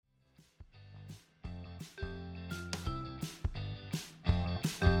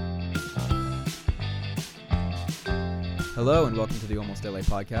Hello and welcome to the Almost LA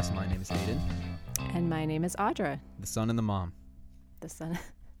podcast. My name is Aiden. And my name is Audra. The son and the mom. The son.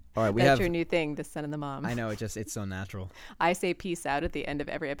 All right, That's your new thing, the son and the mom. I know, it's so natural. I say peace out at the end of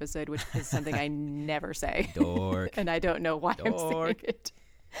every episode, which is something I never say. Dork. And I don't know why I'm saying it.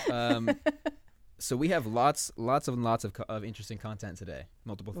 So we have lots of interesting content today.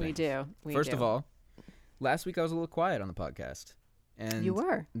 Multiple things. We do. First of all, last week I was a little quiet on the podcast. And you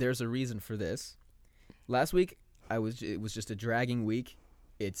were. There's a reason for this. Last week it was just a dragging week.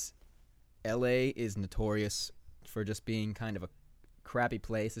 LA is notorious for just being kind of a crappy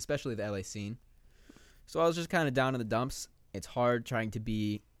place, especially the LA scene. So I was just kind of down in the dumps. It's hard trying to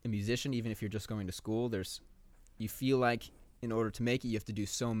be a musician, even if you're just going to school. You feel like in order to make it, you have to do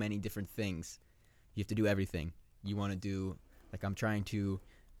so many different things. You have to do everything. You want to do, like I'm trying to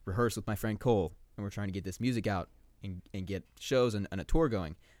rehearse with my friend Cole, and we're trying to get this music out and get shows and a tour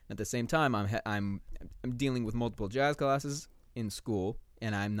going. At the same time, I'm dealing with multiple jazz classes in school,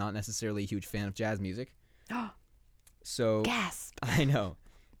 and I'm not necessarily a huge fan of jazz music. So gasp. I know.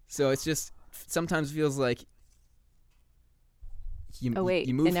 So it's just sometimes feels like you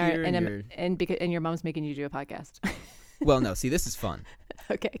move here and your mom's making you do a podcast. Well, no. See, this is fun.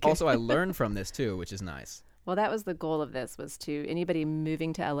 Okay. Good. Also, I learned from this too, which is nice. Well, that was the goal of this, was to anybody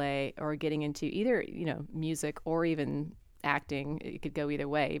moving to LA or getting into either, music or even acting. It could go either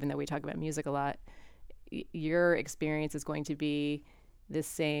way, even though we talk about music a lot. Your experience is going to be the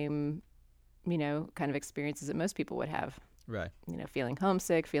same, kind of experiences that most people would have. Right. Feeling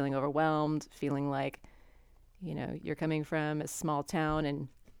homesick, feeling overwhelmed, feeling like, you're coming from a small town and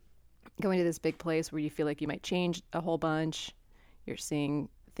going to this big place where you feel like you might change a whole bunch. You're seeing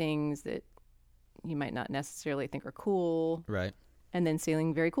things that you might not necessarily think are cool. Right. And then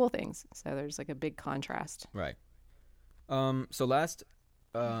seeing very cool things. So there's like a big contrast. Right. So last,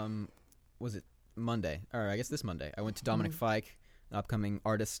 was it Monday? Or I guess this Monday, I went to Dominic Fike, an upcoming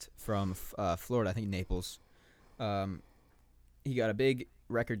artist from Florida, I think Naples. He got a big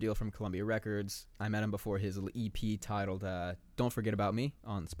record deal from Columbia Records. I met him before his little EP titled Don't Forget About Me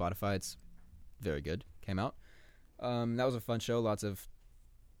on Spotify. It's very good. Came out. That was a fun show. Lots of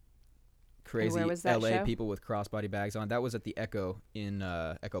crazy LA show? People with crossbody bags on. That was at the Echo in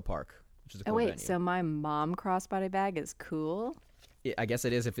Echo Park, which is a cool venue. So my mom crossbody bag is cool? I guess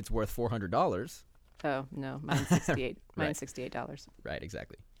it is if it's worth $400. Oh, no. Mine's $68. Right. Mine's $68. Right,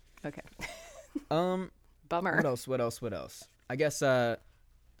 exactly. Okay. Bummer. What else? I guess I've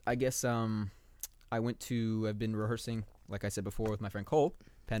been rehearsing, like I said before, with my friend Cole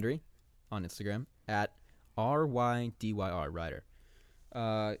Pendry on Instagram at RYDYR, Ryder.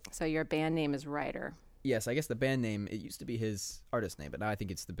 So your band name is Ryder. Yes, I guess the band name, it used to be his artist name, but now I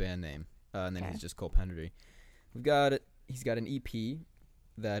think it's the band name. And then he's just Cole Pendry. He's got an EP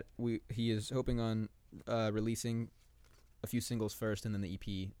that he is hoping on releasing a few singles first, and then the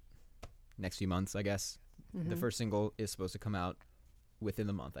EP next few months, I guess. Mm-hmm. The first single is supposed to come out within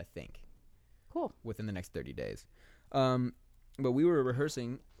the month, I think. Cool. Within the next 30 days. But we've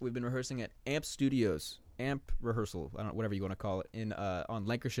been rehearsing at Amp Studios, Amp Rehearsal, whatever you want to call it, on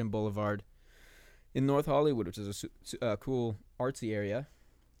Lancashire Boulevard in North Hollywood, which is a cool artsy area.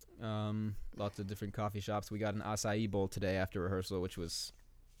 Lots of different coffee shops. We got an acai bowl today after rehearsal, which was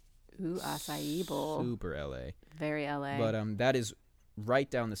acai bowl. Super LA. Very LA. But that is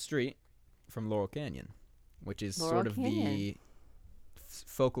right down the street from Laurel Canyon, which is the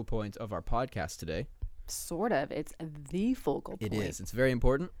focal point of our podcast today. Sort of. It's the focal point. It is. It's very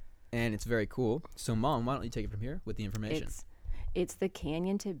important, and it's very cool. So, Mom, why don't you take it from here with the information? It's the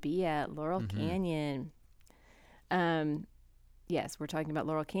canyon to be at, Laurel Canyon. Yes, we're talking about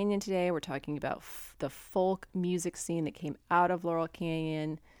Laurel Canyon today. We're talking about the folk music scene that came out of Laurel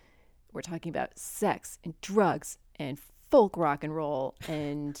Canyon. We're talking about sex and drugs and folk rock and roll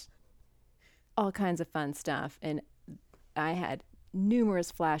and all kinds of fun stuff. And I had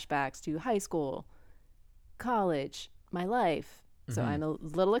numerous flashbacks to high school, college, my life. So I'm a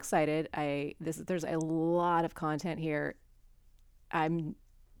little excited. There's a lot of content here. I'm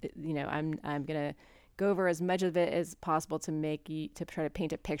gonna go over as much of it as possible to try to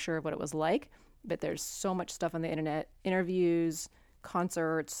paint a picture of what it was like. But there's so much stuff on the internet, interviews,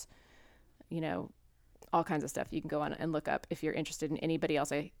 concerts, all kinds of stuff you can go on and look up if you're interested in anybody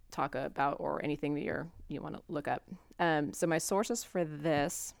else I talk about or anything that you want to look up. So my sources for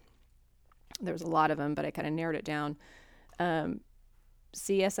this, there was a lot of them, but I kind of narrowed it down.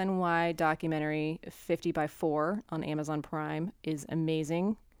 CSNY documentary 50x4 on Amazon Prime is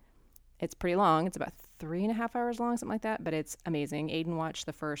amazing. It's pretty long. It's about 3.5 hours long, something like that, but it's amazing. Aiden watched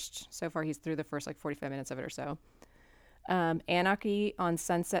so far he's through the first 45 minutes of it or so. Anarchy on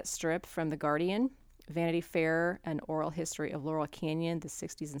Sunset Strip from The Guardian. Vanity Fair, An Oral History of Laurel Canyon, the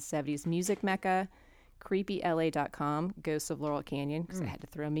 60s and 70s music mecca, CreepyLA.com, Ghosts of Laurel Canyon, because I had to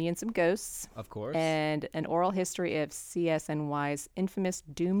throw me in some ghosts, Of course. and An Oral History of CSNY's infamous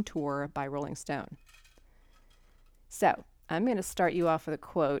Doom Tour by Rolling Stone. So I'm going to start you off with a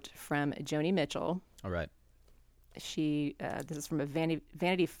quote from Joni Mitchell. All right. This is from a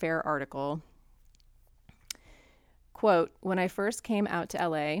Vanity Fair article. Quote, when I first came out to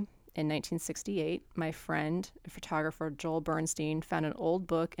LA in 1968, my friend, photographer Joel Bernstein, found an old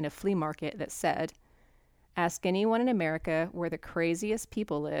book in a flea market that said, ask anyone in America where the craziest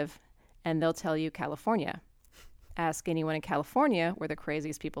people live, and they'll tell you California. Ask anyone in California where the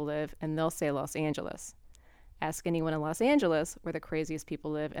craziest people live, and they'll say Los Angeles. Ask anyone in Los Angeles where the craziest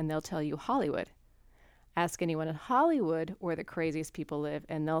people live, and they'll tell you Hollywood. Ask anyone in Hollywood where the craziest people live,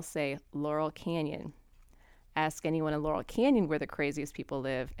 and they'll say Laurel Canyon. Ask anyone in Laurel Canyon where the craziest people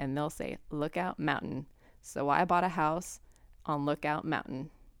live, and they'll say Lookout Mountain. So I bought a house on Lookout Mountain.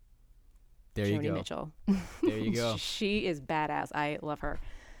 There you Joni go. Mitchell. There you go. She is badass. I love her.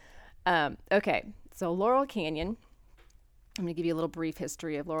 Okay, so Laurel Canyon. I'm going to give you a little brief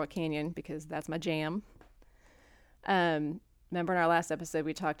history of Laurel Canyon because that's my jam. Remember in our last episode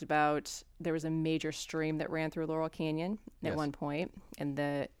we talked about there was a major stream that ran through Laurel Canyon at one point, and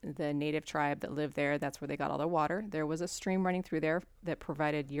the native tribe that lived there, that's where they got all their water. There was a stream running through there that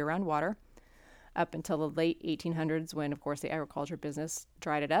provided year-round water up until the late 1800s when, of course, the agriculture business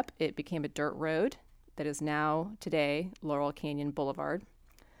dried it up. It became a dirt road that is now, today, Laurel Canyon Boulevard.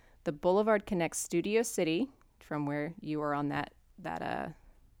 The boulevard connects Studio City, from where you were on that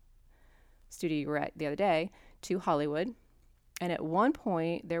studio you were at the other day, to Hollywood. And at one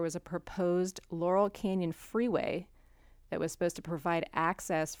point, there was a proposed Laurel Canyon freeway that was supposed to provide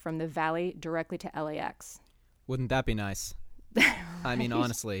access from the valley directly to LAX. Wouldn't that be nice? I mean,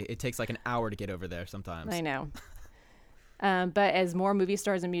 honestly, it takes like an hour to get over there sometimes. I know. But as more movie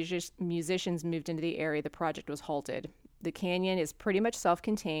stars and musicians moved into the area, the project was halted. The canyon is pretty much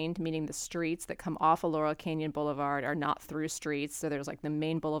self-contained, meaning the streets that come off of Laurel Canyon Boulevard are not through streets. So there's like the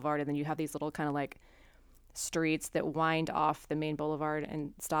main boulevard, and then you have these little kind of like streets that wind off the main boulevard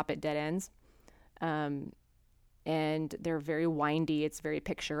and stop at dead ends. And they're very windy. It's very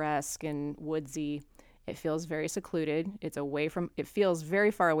picturesque and woodsy. It feels very secluded. It feels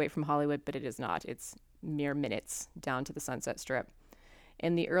very far away from Hollywood, but it is not. It's mere minutes down to the Sunset Strip.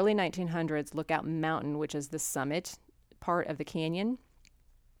 In the early 1900s, Lookout Mountain, which is the summit part of the canyon,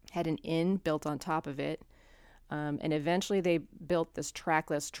 had an inn built on top of it. And eventually they built this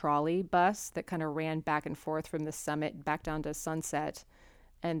trackless trolley bus that kind of ran back and forth from the summit back down to Sunset.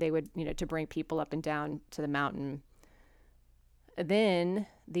 And they would, to bring people up and down to the mountain. Then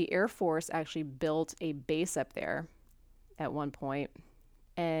the Air Force actually built a base up there at one point.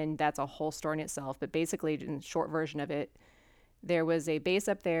 And that's a whole story in itself. But basically, in the short version of it, there was a base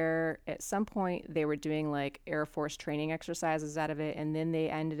up there. At some point, they were doing like Air Force training exercises out of it. And then they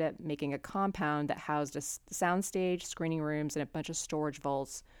ended up making a compound that housed a soundstage, screening rooms, and a bunch of storage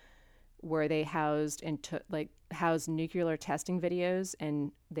vaults where they housed nuclear testing videos.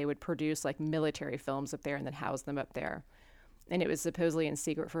 And they would produce like military films up there and then house them up there. And it was supposedly in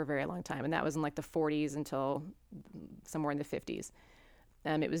secret for a very long time. And that was in like the 40s until somewhere in the 50s.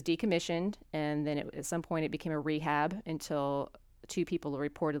 It was decommissioned, and then at some point it became a rehab until 2 people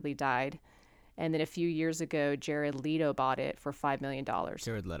reportedly died. And then a few years ago, Jared Leto bought it for $5 million.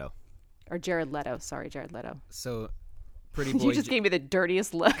 Jared Leto. Or Jared Leto. Sorry, Jared Leto. So, Pretty Boy... You just gave me the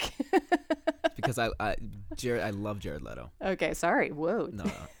dirtiest look. Because I love Jared Leto. Okay, sorry. Whoa.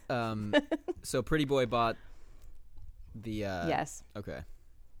 No. So Pretty Boy bought the... Yes. Okay.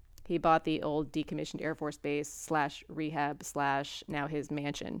 He bought the old decommissioned Air Force base / rehab / now his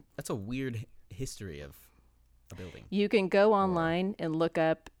mansion. That's a weird history of a building. You can go online and look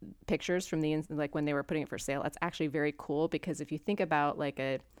up pictures from like when they were putting it for sale. That's actually very cool because if you think about like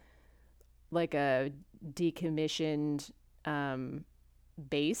a decommissioned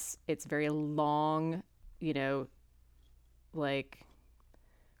base, it's very long, like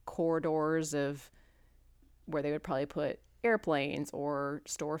corridors of where they would probably put airplanes or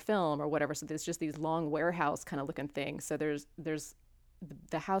store film or whatever. So there's just these long warehouse kind of looking things. So there's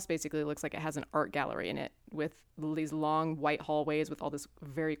the house basically looks like it has an art gallery in it with these long white hallways with all this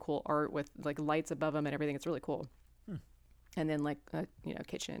very cool art with like lights above them and everything. It's really cool. And then like a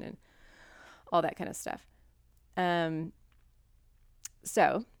kitchen and all that kind of stuff.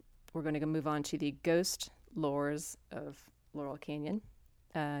 So we're going to move on to the ghost lores of Laurel Canyon.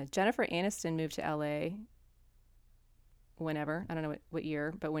 Jennifer Aniston moved to LA whenever, I don't know what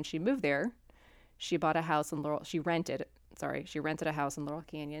year, but when she moved there, she rented a house in Laurel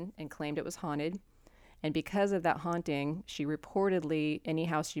Canyon and claimed it was haunted. And because of that haunting, she reportedly, any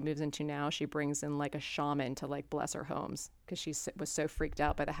house she moves into now, she brings in like a shaman to like bless her homes because she was so freaked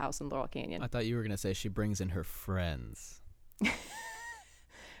out by the house in Laurel Canyon. I thought you were going to say she brings in her friends.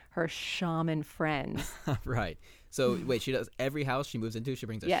 Her shaman friends. Right. So wait, she does every house she moves into, she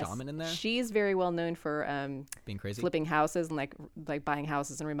brings a Yes. shaman in there? She's very well known for Being crazy? flipping houses and like buying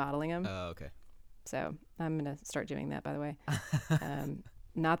houses and remodeling them. Oh, okay. So I'm going to start doing that, by the way.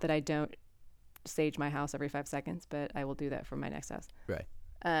 Not that I don't sage my house every 5 seconds, but I will do that for my next house. Right.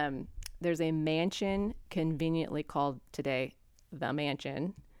 There's a mansion conveniently called today The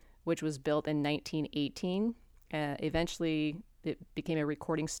Mansion, which was built in 1918. Eventually, it became a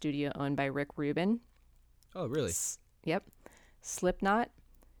recording studio owned by Rick Rubin. Oh, really? Yep. Slipknot,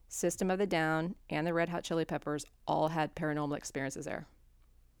 System of a Down, and the Red Hot Chili Peppers all had paranormal experiences there.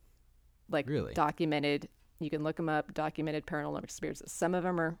 Like Really? documented, you can look them up, documented paranormal experiences. Some of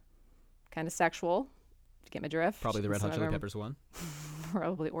them are kind of sexual. You get my drift? Probably the Red Hot Chili Peppers one.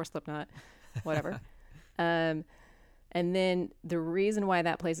 Probably, or Slipknot, whatever. And then the reason why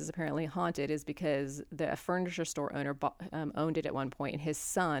that place is apparently haunted is because the furniture store owner owned it at one point, and his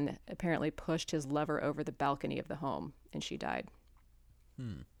son apparently pushed his lover over the balcony of the home, and she died.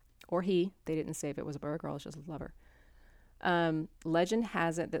 Or he. They didn't say if it was a boy or girl. It's just his lover. Legend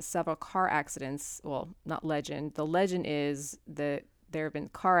has it that several car accidents, well, not legend. The legend is that there have been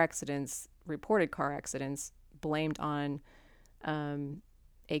reported car accidents blamed on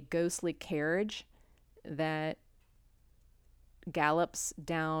a ghostly carriage that gallops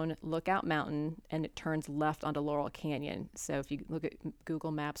down Lookout Mountain and it turns left onto Laurel Canyon. So if you look at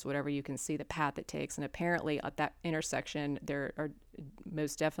Google Maps, whatever, you can see the path it takes. And apparently at that intersection, there are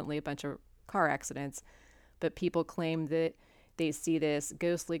most definitely a bunch of car accidents. But people claim that they see this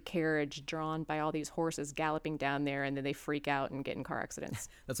ghostly carriage drawn by all these horses galloping down there, and then they freak out and get in car accidents.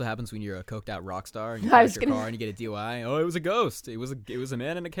 That's what happens when you're a coked out rock star and you I crash was your car and you get a DUI. Oh, it was a ghost. It was a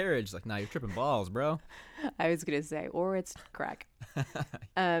man in a carriage. Like, nah, you're tripping balls, bro. I was gonna say, or it's crack.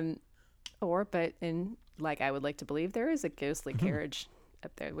 But I would like to believe there is a ghostly carriage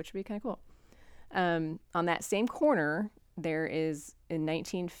up there, which would be kind of cool. On that same corner, there is in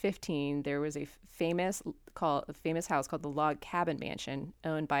 1915 there was a famous house called the Log Cabin Mansion,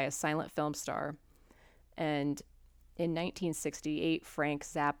 owned by a silent film star, and in 1968 Frank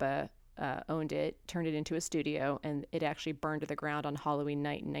Zappa owned it, turned it into a studio, and it actually burned to the ground on Halloween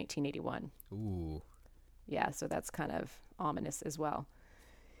night in 1981. Ooh. Yeah, so that's kind of ominous as well.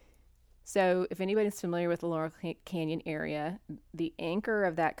 So if anybody's familiar with the Laurel Canyon area, the anchor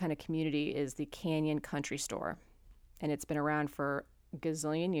of that kind of community is the Canyon Country Store. And it's been around for a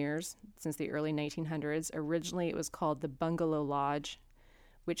gazillion years, since the early 1900s. Originally, it was called the Bungalow Lodge,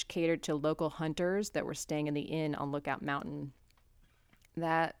 which catered to local hunters that were staying in the inn on Lookout Mountain.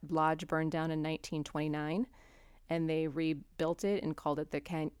 That lodge burned down in 1929, and they rebuilt it and called it the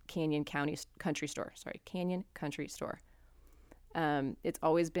Canyon Country Store. Canyon Country Store. It's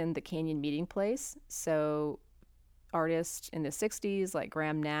always been the Canyon meeting place. So artists in the 60s like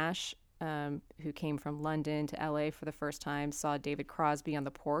Graham Nash, who came from London to LA for the first time, saw David Crosby on the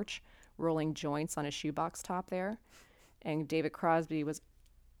porch rolling joints on a shoebox top there. And David Crosby was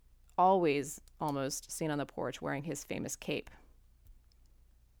always almost seen on the porch wearing his famous cape.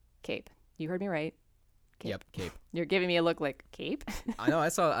 Cape. You heard me right. Cape. Yep, cape. You're giving me a look like cape. I know. I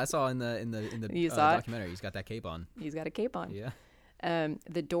saw in the You saw it? documentary. He's got that cape on. He's got a cape on. Yeah.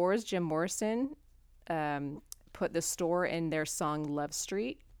 The Doors, Jim Morrison, put the store in their song Love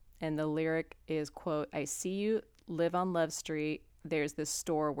Street. And the lyric is, quote, "I see you live on Love Street. There's this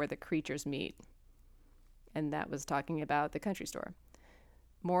store where the creatures meet." And that was talking about the country store.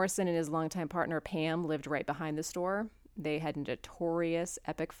 Morrison and his longtime partner Pam lived right behind the store. They had notorious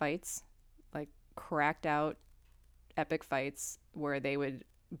epic fights, like cracked out epic fights where they would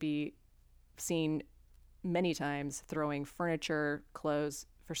be seen many times throwing furniture, clothes,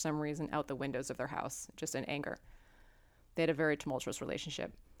 for some reason, out the windows of their house, just in anger. They had a very tumultuous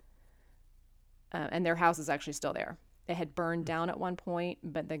relationship. And their house is actually still there. It had burned down at one point,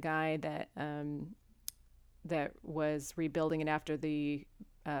 but the guy that was rebuilding it after the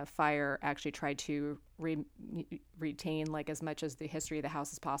fire actually tried to retain like as much as the history of the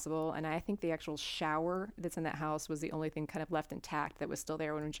house as possible. And I think the actual shower that's in that house was the only thing kind of left intact that was still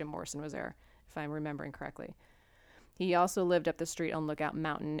there when Jim Morrison was there, if I'm remembering correctly. He also lived up the street on Lookout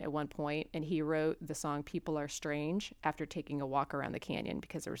Mountain at one point, and he wrote the song "People Are Strange" after taking a walk around the canyon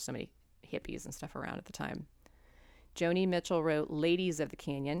because there were so many hippies and stuff around at the time. Joni Mitchell wrote "Ladies of the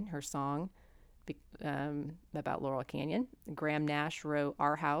Canyon," her song about Laurel Canyon. Graham Nash wrote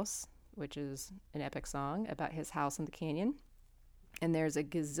 "Our House," which is an epic song about his house in the canyon. And there's a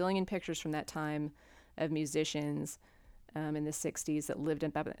gazillion pictures from that time of musicians in the 60s that lived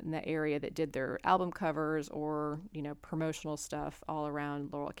in that area that did their album covers or, promotional stuff all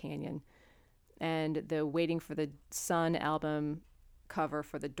around Laurel Canyon. And the Waiting for the Sun album cover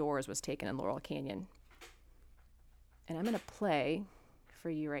for The Doors was taken in Laurel Canyon. And I'm going to play for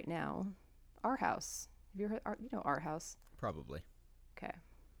you right now Our House. Have you heard, Our House? Probably. Okay.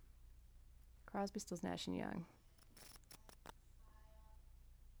 Crosby, Stills, Nash & Young.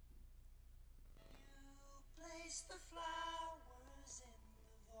 You place the flowers in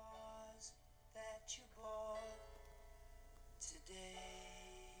the vase that you bought today,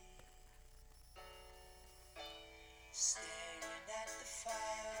 staring at the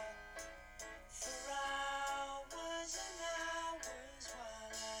fire for hours and hours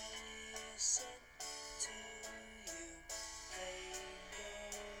while I listen to you play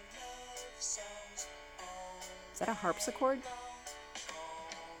your love songs all Is that a harpsichord?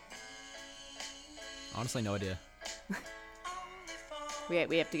 Honestly, no idea. We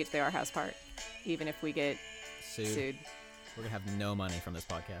have to get to the Our House part, even if we get sued. We're going to have no money from this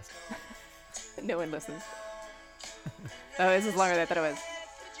podcast. No one listens. Oh, this is longer than I thought it was.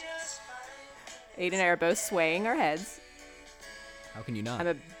 Aiden and I are both swaying our heads. How can you not?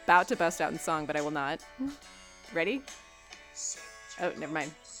 I'm about to bust out in song, but I will not. Ready? Oh, never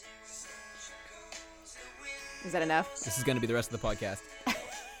mind. Is that enough? This is going to be the rest of the podcast.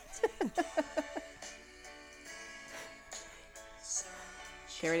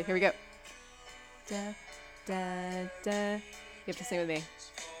 Okay, ready? Here we go. Da, da, da. You have to sing with me.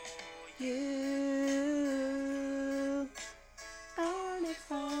 You, only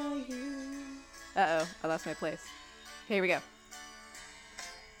for you. Uh-oh, I lost my place. Okay, here we go.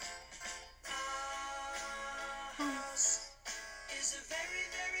 house is a very,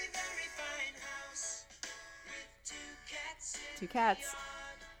 very, very fine house with two cats.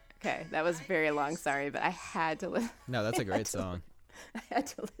 Okay, that was very long, sorry, but I had to listen. No, that's a great song. I had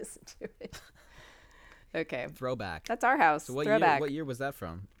to listen to it. Okay, Throwback. that's Our House. So what Throwback. year? What year was that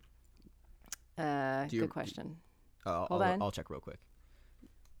from? Good question. Hold on. I'll check real quick.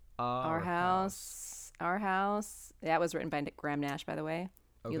 Our House. Our House. That was written by Graham Nash, by the way.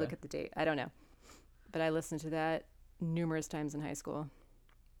 Okay. You look at the date. I don't know. But I listened to that numerous times in high school.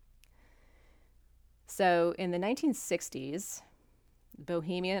 So in the 1960s,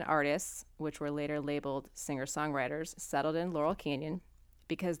 Bohemian artists, which were later labeled singer-songwriters, settled in Laurel Canyon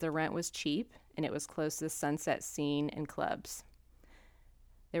because the rent was cheap and it was close to the Sunset scene and clubs.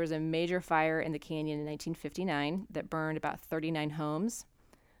 There was a major fire in the canyon in 1959 that burned about 39 homes,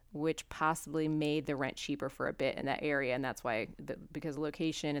 which possibly made the rent cheaper for a bit in that area. And that's why, because the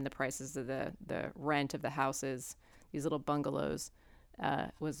location and the prices of the rent of the houses, these little bungalows,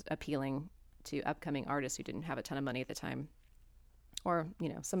 was appealing to upcoming artists who didn't have a ton of money at the time. Or,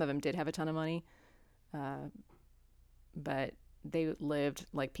 some of them did have a ton of money, but they lived,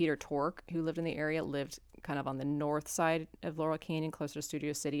 like Peter Tork, who lived in the area, lived kind of on the north side of Laurel Canyon, closer to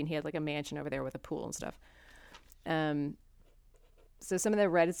Studio City, and he had like a mansion over there with a pool and stuff. So some of the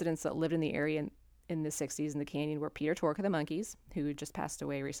residents that lived in the area in the 60s in the canyon were Peter Tork of the Monkees, who just passed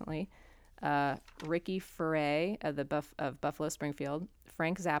away recently, Ricky Furay of Buffalo Springfield,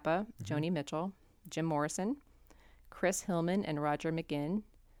 Frank Zappa, Joni Mitchell, Jim Morrison, Chris Hillman and Roger McGinn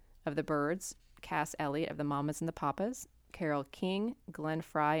of the Byrds, Cass Elliot of the Mamas and the Papas, Carole King, Glenn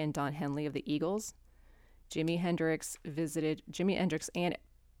Frey and Don Henley of the Eagles. Jimi Hendrix and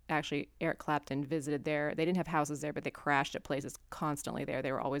actually Eric Clapton visited there. They didn't have houses there, but they crashed at places constantly there.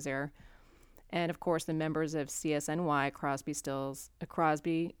 They were always there. And of course, the members of CSNY,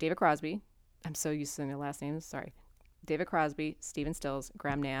 David Crosby. I'm so used to saying their last names. Sorry. David Crosby, Stephen Stills,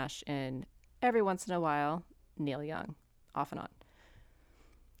 Graham Nash, and every once in a while, Neil Young, off and on.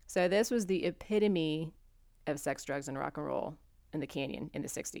 So this was the epitome of sex, drugs, and rock and roll in the canyon in the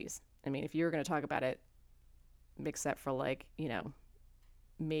 60s. I mean, if you were going to talk about it, except for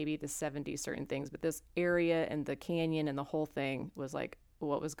maybe the 70s, certain things, but this area and the canyon and the whole thing was like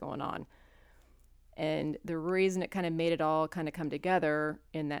what was going on. And the reason it kind of made it all kind of come together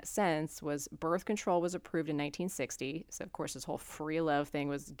in that sense was birth control was approved in 1960. So, of course, this whole free love thing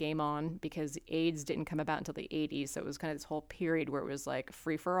was game on because AIDS didn't come about until the 80s. So it was kind of this whole period where it was like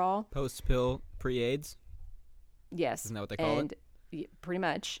free for all. Post-pill, pre-AIDS? Yes. Isn't that what they call it? Pretty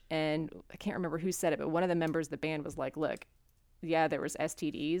much. And I can't remember who said it, but one of the members of the band was like, look, yeah, there was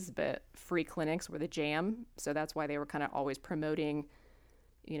STDs, but free clinics were the jam. So that's why they were kind of always promoting,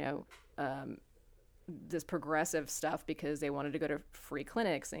 this progressive stuff because they wanted to go to free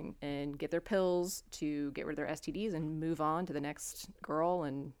clinics and get their pills to get rid of their STDs and move on to the next girl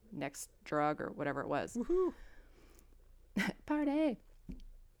and next drug or whatever it was. Woohoo! Party.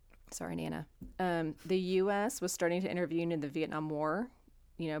 Sorry, Nana. The U.S. was starting to intervene in the Vietnam War,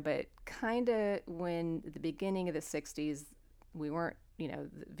 but kind of when at the beginning of the 60s, we weren't, the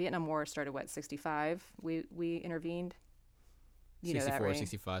Vietnam War started, 65? We intervened? You know 64, that, right?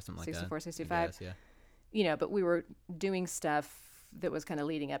 65, something like 64, that. 65. I guess, yeah. But we were doing stuff that was kind of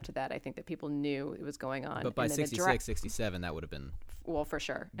leading up to that. I think that people knew it was going on. But by And then the 66, 67, that would have been... well, for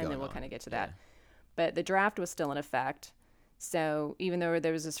sure. And then going we'll on. kind of get to Yeah. that. But the draft was still in effect. So even though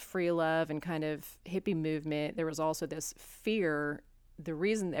there was this free love and kind of hippie movement, there was also this fear. The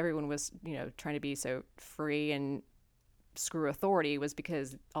reason everyone was, trying to be so free and screw authority was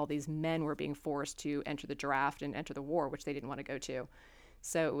because all these men were being forced to enter the draft and enter the war, which they didn't want to go to.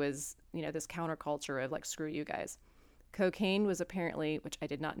 So it was, this counterculture of like, screw you guys. Cocaine was apparently, which I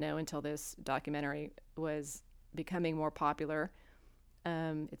did not know until this documentary, was becoming more popular.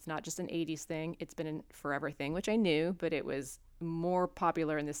 It's not just an 80s thing. It's been a forever thing, which I knew, but it was more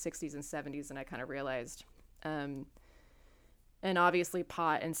popular in the 60s and 70s than I kind of realized. And obviously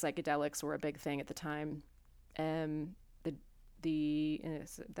pot and psychedelics were a big thing at the time. That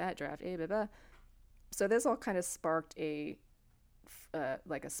draft, blah, blah. So this all kind of sparked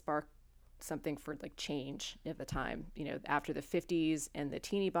something for like change at the time, after the 50s and the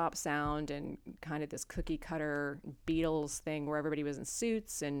teeny bop sound and kind of this cookie cutter Beatles thing where everybody was in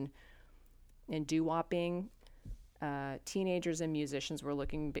suits and doo-wopping. Teenagers and musicians were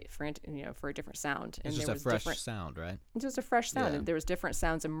looking for a different sound. And It's just there a was fresh different, sound, right? just a fresh sound. Yeah. And there was different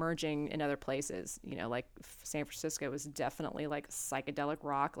sounds emerging in other places, like San Francisco was definitely like psychedelic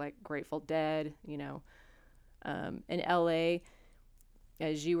rock, like Grateful Dead, and LA,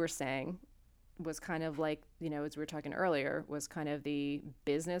 as you were saying, was kind of like, as we were talking earlier, was kind of the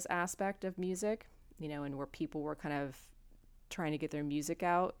business aspect of music, and where people were kind of trying to get their music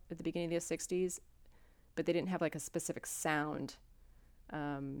out at the beginning of the 60s, but they didn't have like a specific sound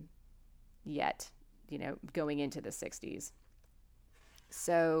yet, going into the 60s.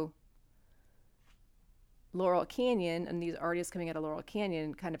 So Laurel Canyon and these artists coming out of Laurel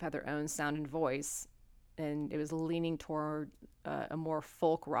Canyon kind of had their own sound and voice, and it was leaning toward a more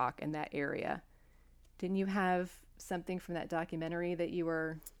folk rock in that area. Didn't you have something from that documentary that you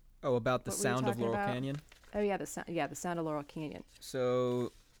were... Oh, about the What were you sound of talking Laurel about? Canyon? Oh, yeah, the sound of Laurel Canyon.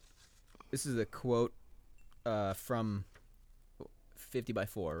 So, this is a quote from 50 by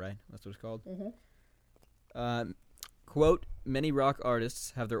 4, right? That's what it's called? Mm-hmm. Quote, "Many rock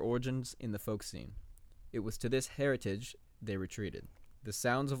artists have their origins in the folk scene. It was to this heritage they retreated. The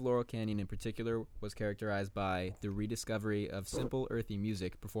sounds of Laurel Canyon in particular was characterized by the rediscovery of simple, earthy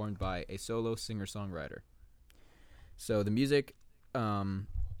music performed by a solo singer-songwriter." So the music and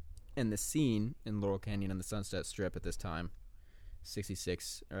the scene in Laurel Canyon and the Sunset Strip at this time,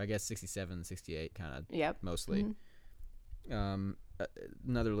 66, or I guess 67, 68 kind of Yep. mostly. Another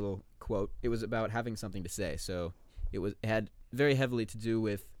little quote, it was about having something to say. So it had very heavily to do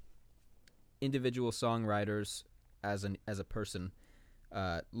with individual songwriters as a person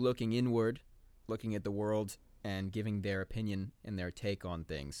looking inward, looking at the world, and giving their opinion and their take on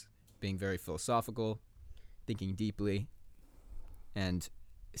things, being very philosophical, thinking deeply, and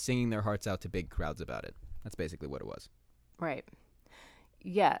singing their hearts out to big crowds about it. That's basically what it was. Right.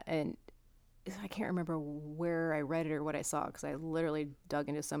 Yeah, and I can't remember where I read it or what I saw because I literally dug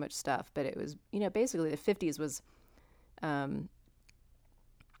into so much stuff. But it was, basically the 50s was,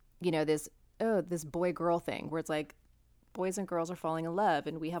 this boy-girl thing where it's like boys and girls are falling in love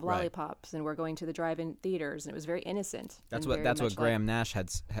and we have Right. lollipops and we're going to the drive-in theaters, and it was very innocent. That's and what very that's what much Graham Nash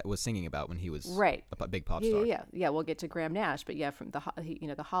was singing about when he was Right. a big pop Yeah, star. yeah. We'll get to Graham Nash, but yeah, from the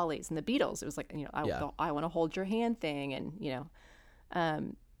the Hollies and the Beatles, it was like Yeah. I want to hold your hand thing, and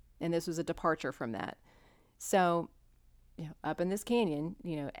and this was a departure from that. So, up in this canyon,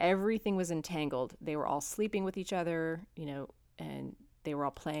 everything was entangled. They were all sleeping with each other, and they were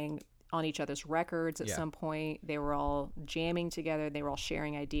all playing on each other's records at Yeah. some point. They were all jamming together. They were all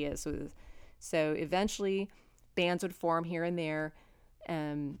sharing ideas. So eventually, bands would form here and there.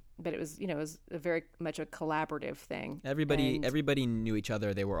 But it was a very much a collaborative thing. And- Everybody knew each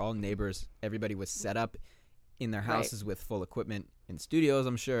other. They were all neighbors. Everybody was set up in their Right. houses with full equipment in studios,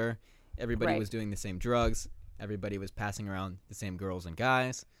 I'm sure. Everybody Right. was doing the same drugs. Everybody was passing around the same girls and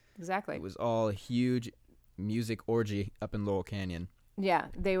guys. Exactly. It was all a huge music orgy up in Laurel Canyon. Yeah,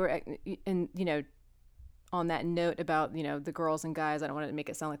 they were, and on that note about the girls and guys, I don't want to make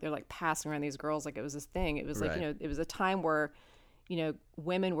it sound like they're like passing around these girls like it was this thing. It was like Right. it was a time where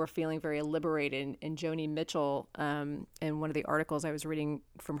women were feeling very liberated. And Joni Mitchell, in one of the articles I was reading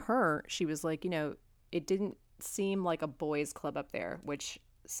from her, she was like, it didn't seem like a boys' club up there, which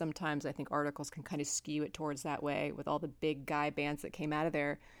sometimes I think articles can kind of skew it towards that way with all the big guy bands that came out of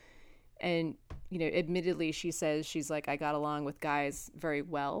there. and admittedly, she says she's like, I got along with guys very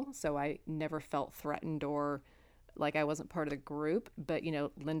well, so I never felt threatened or like I wasn't part of the group. But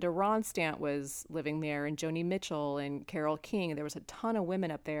Linda Ronstadt was living there, and Joni Mitchell and Carole King. There was a ton of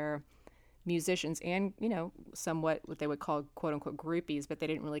women up there, musicians, and somewhat what they would call quote unquote groupies, but they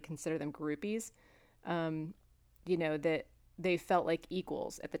didn't really consider them groupies. That they felt like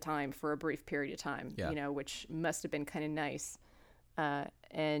equals at the time for a brief period of time. Yeah. Which must have been kind of nice.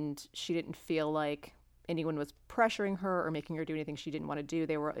 And she didn't feel like anyone was pressuring her or making her do anything she didn't want to do.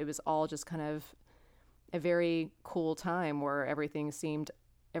 It was all just kind of a very cool time where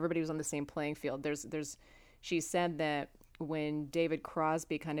everybody was on the same playing field. She said that when David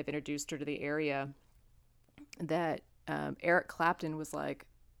Crosby kind of introduced her to the area, that Eric Clapton was like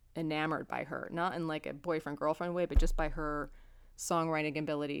enamored by her, not in like a boyfriend girlfriend way, but just by her songwriting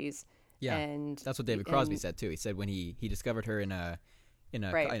abilities. Yeah, and that's what David Crosby said too. He said when he discovered her in a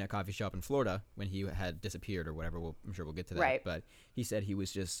Right. in a coffee shop in Florida when he had disappeared or whatever. I'm sure we'll get to that. Right. But he said he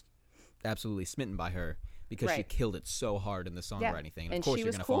was just absolutely smitten by her because she Right. killed it so hard in the songwriting thing. And of And course, she you're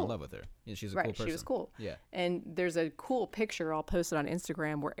was going to fall in cool. love with her. And she's a Right, cool person. she was cool. Yeah. And there's a cool picture I'll post it on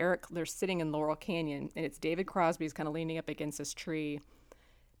Instagram where they're sitting in Laurel Canyon, and it's David Crosby's kind of leaning up against this tree,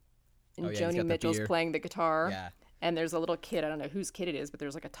 and Oh, yeah, he's got Joni the Mitchell's beer. playing the guitar. Yeah. And there's a little kid, I don't know whose kid it is, but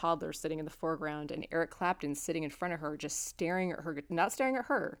there's like a toddler sitting in the foreground, and Eric Clapton's sitting in front of her, just staring at her, not staring at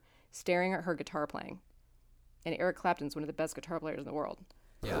her, staring at her guitar playing. And Eric Clapton's one of the best guitar players in the world.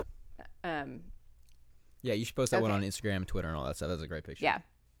 Yeah. Um, Yeah, you should post that one Okay. on Instagram, Twitter, and all that stuff. That's a great picture. yeah.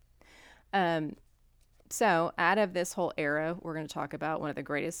 So out of this whole era, we're going to talk about one of the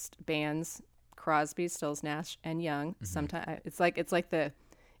greatest bands, Crosby, Stills, Nash and Young. Sometimes it's like the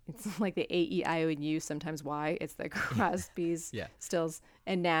A, E, I, O, and U. Sometimes Y. It's the Crosby's, Yeah. Stills,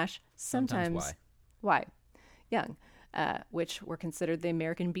 and Nash. Sometimes Y. Young, which were considered the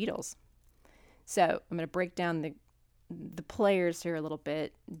American Beatles. So I'm going to break down the players here a little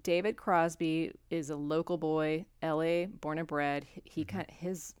bit. David Crosby is a local boy, LA, born and bred. He kind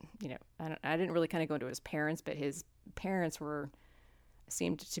of I didn't really kind of go into his parents, but his parents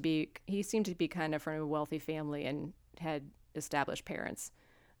seemed to be kind of from a wealthy family and had established parents.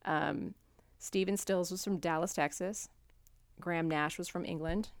 Stephen Stills was from Dallas, Texas. Graham Nash was from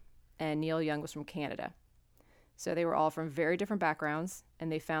England, and Neil Young was from Canada. So they were all from very different backgrounds,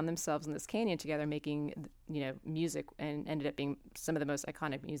 and they found themselves in this canyon together making, music, and ended up being some of the most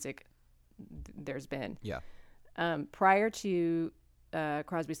iconic music there's been. Yeah. Prior to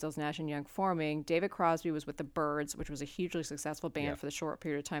Crosby, Stills, Nash and Young forming, David Crosby was with the Byrds, which was a hugely successful band Yeah. for the short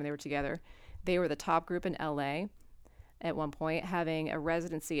period of time they were together. They were the top group in LA at one point, having a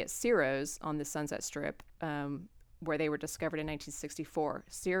residency at Ciro's on the Sunset Strip, where they were discovered in 1964.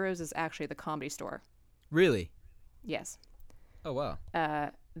 Ciro's is actually the Comedy Store. Really? Yes. Oh, wow.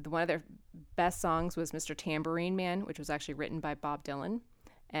 One of their best songs was Mr. Tambourine Man, which was actually written by Bob Dylan,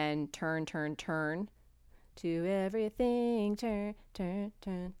 and Turn, Turn, Turn to Everything, Turn, Turn,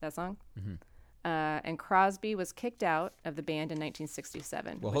 Turn, that song. Mm-hmm. And Crosby was kicked out of the band in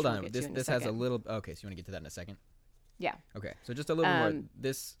 1967. Well, which hold we'll on. get to in This has a second. little. Okay, so you want to get to that in a second? Yeah. Okay, so just a little more.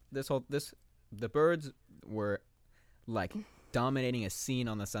 The Byrds were like dominating a scene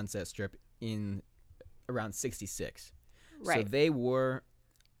on the Sunset Strip in around '66. So Right. they were,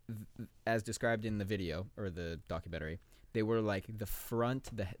 as described in the video or the documentary, they were like the front,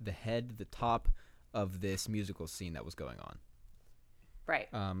 the head, the top of this musical scene that was going on. Right.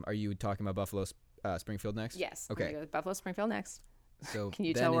 Are you talking about Buffalo Springfield next? Yes. We're Okay. gonna go with Buffalo Springfield next. So Can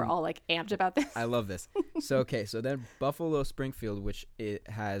you then tell we're in- all like amped about this? I love this. So then Buffalo Springfield, which it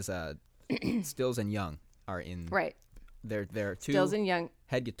has Stills and Young are in. Right. They're two Stills and Young,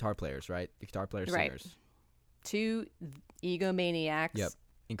 head guitar players, right? The guitar players, Right. singers. two egomaniacs. Yep.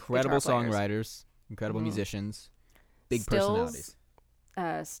 Incredible Guitar players. songwriters, incredible musicians, big Stills,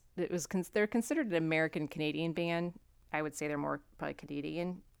 personalities. They're considered an American Canadian band. I would say they're more probably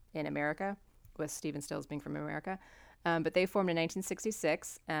Canadian in America, with Stephen Stills being from America. But they formed in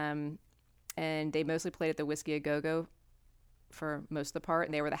 1966, and they mostly played at the Whiskey A Go Go for most of the part,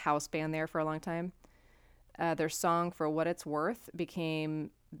 and they were the house band there for a long time. Their song "For What It's Worth" became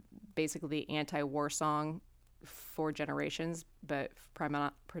basically the anti-war song for generations, but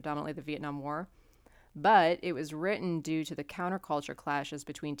predominantly the Vietnam War. But it was written due to the counterculture clashes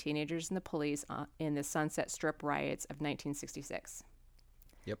between teenagers and the police in the Sunset Strip riots of 1966.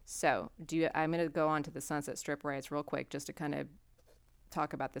 Yep. So, I'm going to go on to the Sunset Strip riots real quick just to kind of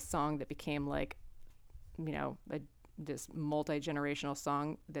talk about this song that became like, this multi-generational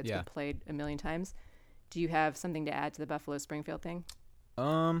song that's Yeah. been played a million times. Do you have something to add to the Buffalo Springfield thing?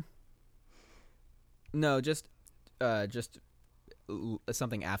 No, just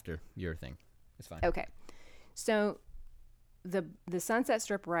something after your thing. It's fine. Okay. So the Sunset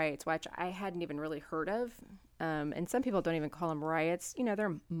Strip riots, which I hadn't even really heard of, and some people don't even call them riots. You know,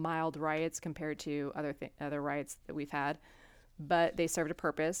 they're mild riots compared to other riots that we've had, but they served a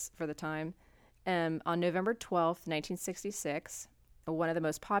purpose for the time. On November 12th, 1966, one of the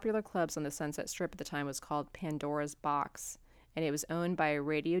most popular clubs on the Sunset Strip at the time was called Pandora's Box, and it was owned by a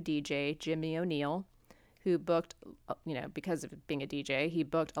radio DJ, Jimmy O'Neill, who booked, because of being a DJ, he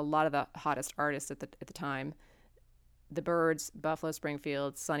booked a lot of the hottest artists at the time. The Byrds, Buffalo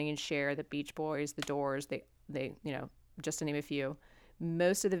Springfield, Sonny and Cher, the Beach Boys, the Doors, they just to name a few.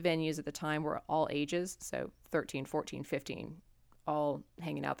 Most of the venues at the time were all ages, so 13, 14, 15, all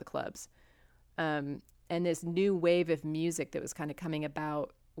hanging out the clubs. And this new wave of music that was kind of coming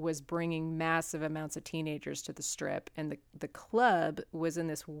about was bringing massive amounts of teenagers to the Strip. And the club was in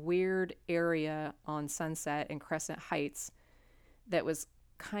this weird area on Sunset and Crescent Heights that was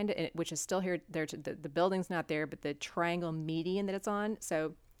kind of, which is still here. The building's not there, but the triangle median that it's on.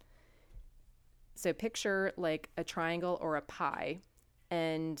 So picture like a triangle or a pie,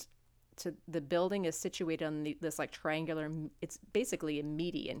 and the building is situated on this like triangular. It's basically a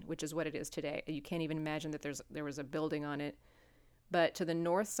median, which is what it is today. You can't even imagine that there was a building on it. But to the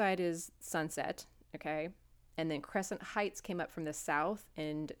north side is Sunset, okay? And then Crescent Heights came up from the south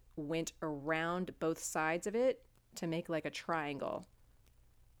and went around both sides of it to make like a triangle.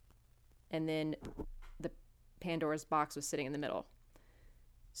 And then the Pandora's Box was sitting in the middle.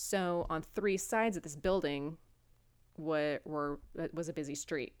 So on three sides of this building was a busy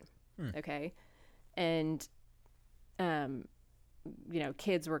street, okay? And,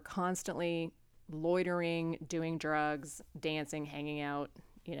 kids were constantly loitering, doing drugs, dancing, hanging out,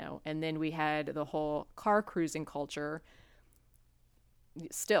 and then we had the whole car cruising culture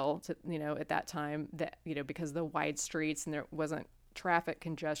still, at that time, that, because of the wide streets and there wasn't traffic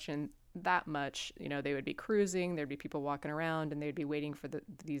congestion that much, they would be cruising, there'd be people walking around, and they'd be waiting for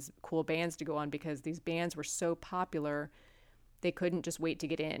these cool bands to go on because these bands were so popular, they couldn't just wait to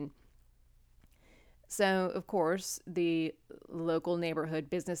get in. So, of course, the local neighborhood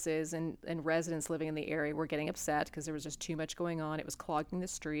businesses and residents living in the area were getting upset because there was just too much going on. It was clogging the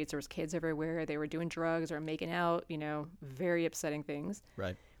streets. There was kids everywhere. They were doing drugs or making out, very upsetting things.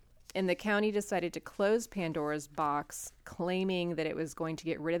 Right. And the county decided to close Pandora's Box, claiming that it was going to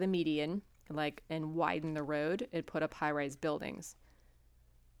get rid of the median, and widen the road and put up high-rise buildings.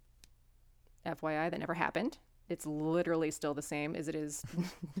 FYI, that never happened. It's literally still the same as it is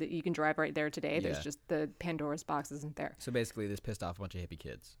that you can drive right there today. There's just the Pandora's Box isn't there. So basically this pissed off a bunch of hippie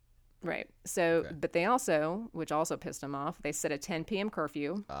kids. Right. So, But they also, which also pissed them off, they set a 10 p.m.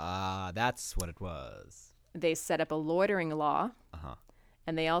 curfew. Ah, that's what it was. They set up a loitering law. Uh-huh.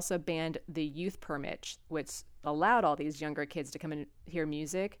 And they also banned the youth permit, which allowed all these younger kids to come and hear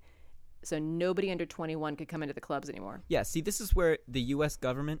music. So nobody under 21 could come into the clubs anymore. Yeah, see, this is where the U.S.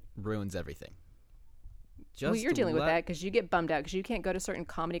 government ruins everything. Well, you're dealing with that because you get bummed out because you can't go to certain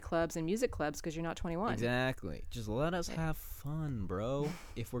comedy clubs and music clubs because you're not 21. Exactly. Just let us have fun, bro.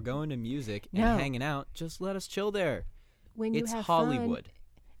 If we're going to music and hanging out, just let us chill there. When you it's have Hollywood. Fun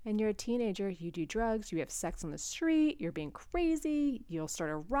and you're a teenager, you do drugs, you have sex on the street, you're being crazy, you'll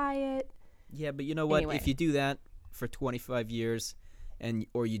start a riot. Yeah, but you know what? Anyway. If you do that for 25 years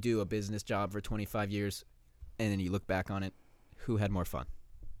or you do a business job for 25 years and then you look back on it, who had more fun?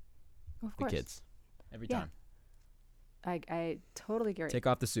 Of course. The kids. Every time. I totally agree. Take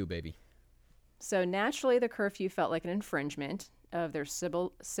off the sue, baby. So naturally, the curfew felt like an infringement of their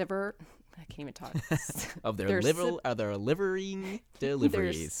I can't even talk. Of their livering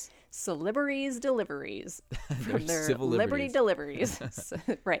deliveries. Celebrities deliveries. From their civil liberty liberties. deliveries.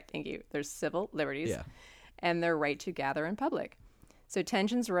 Right, thank you. Their civil liberties. Yeah. And their right to gather in public. So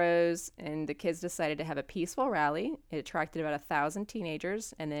tensions rose, and the kids decided to have a peaceful rally. It attracted about 1,000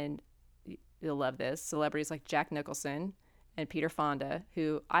 teenagers, and then you'll love this, celebrities like Jack Nicholson and Peter Fonda,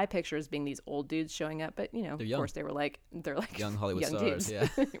 who I picture as being these old dudes showing up, but of young. course they're like young Hollywood young stars.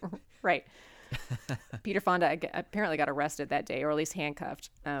 dudes. Yeah. Right. Peter Fonda apparently got arrested that day, or at least handcuffed.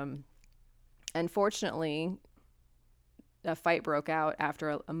 Unfortunately, a fight broke out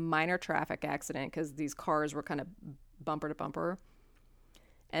after a minor traffic accident because these cars were kind of bumper to bumper,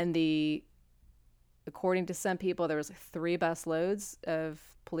 and according to some people, there was 3 bus loads of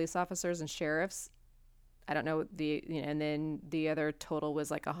police officers and sheriffs. I don't know and then the other total was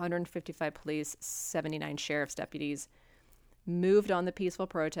like 155 police, 79 sheriff's deputies moved on the peaceful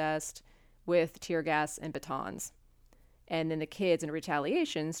protest with tear gas and batons. And then the kids in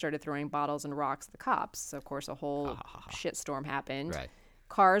retaliation started throwing bottles and rocks at the cops. So of course a whole shitstorm happened. Right.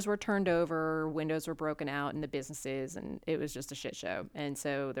 cars were turned over, windows were broken out in the businesses, and it was just a shit show. And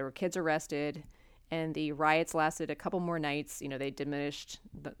so there were kids arrested, and the riots lasted a couple more nights. You know, they diminished,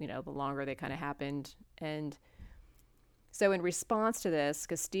 the longer they kind of happened. And so in response to this,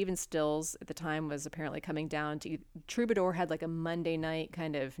 because Stephen Stills at the time was apparently coming down to, Troubadour had like a Monday night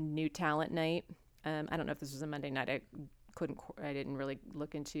kind of new talent night. I don't know if this was a Monday night. I didn't really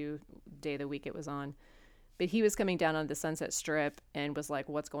look into day of the week it was on. But he was coming down on the Sunset Strip and was like,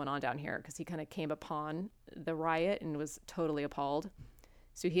 what's going on down here? Because he kind of came upon the riot and was totally appalled.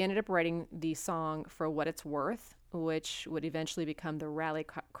 So he ended up writing the song For What It's Worth, which would eventually become the rally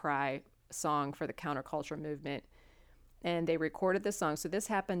cry song for the counterculture movement. And they recorded this song. So this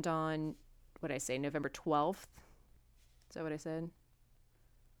happened on, November 12th? Is that what I said?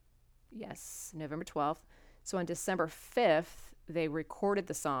 Yes, November 12th. So on December 5th, they recorded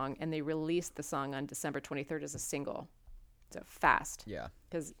the song and they released the song on December 23rd as a single. So fast. Yeah.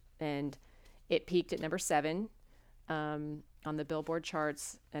 And it peaked at number 7 on the Billboard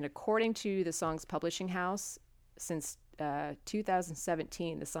charts. And according to the song's publishing house, since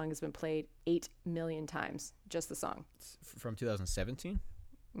 2017, the song has been played 8 million times. Just the song. From 2017?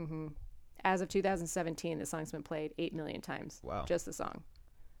 Mm-hmm. As of 2017, the song's been played 8 million times. Wow. Just the song.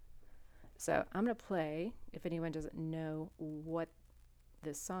 So I'm going to play, if anyone doesn't know what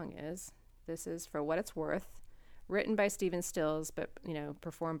this song is, this is For What It's Worth, written by Stephen Stills, but,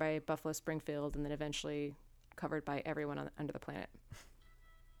 performed by Buffalo Springfield and then eventually covered by everyone under the planet.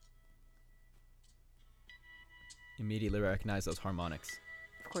 Immediately recognize those harmonics.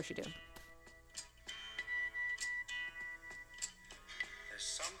 Of course you do. There's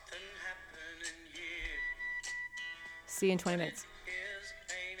something happening here. See you in 20 minutes.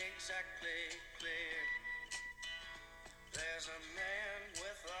 Ain't exactly clear. There's a man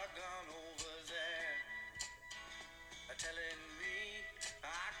with a gun over there, telling me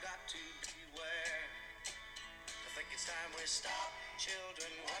I got to beware. I think it's time we stop, children.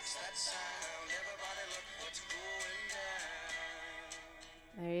 What's that sound? Everybody look what's going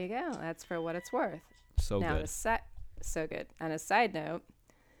down. There you go. That's For What It's Worth. So Now, good. so good. On a side note,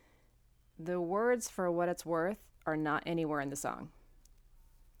 the words For What It's Worth are not anywhere in the song.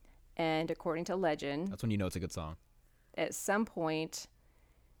 And according to legend, That's when you know it's a good song. at some point,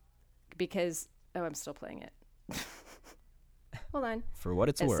 because, I'm still playing it. Hold on. For What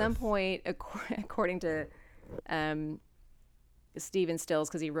It's At Worth. some point, according to Stephen Stills,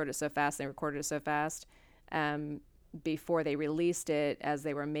 because he wrote it so fast, they recorded it so fast, before they released it, as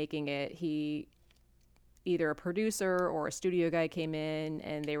they were making it, either a producer or a studio guy came in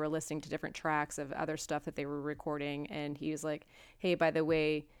and they were listening to different tracks of other stuff that they were recording. And he was like, hey, by the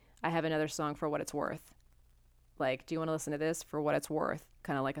way, I have another song For What It's Worth. Like, do you want to listen to this For What It's Worth?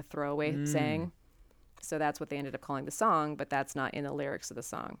 Kind of like a throwaway saying. So that's what they ended up calling the song, but that's not in the lyrics of the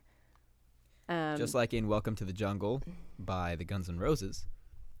song. Just like in Welcome to the Jungle by the Guns N' Roses,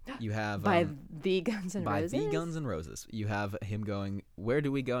 you have By the Guns N' by Roses? the Guns N' Roses, you have him going, "Where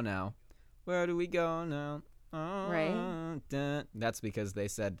do we go now? Where do we go now?" Right. That's because they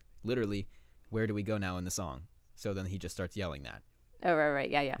said literally, "Where do we go now?" in the song. So then he just starts yelling that. Oh, right.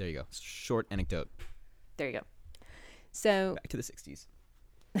 Yeah. There you go. Short anecdote. There you go. So Back to the 60s.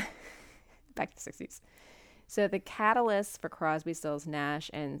 back to the 60s. So the catalyst for Crosby, Stills, Nash,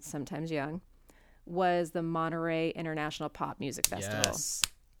 and Sometimes Young was the Monterey International Pop Music Festival. Yes.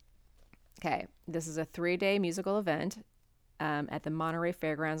 Okay, this is a 3-day musical event at the Monterey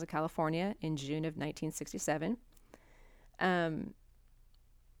Fairgrounds of California in June of 1967.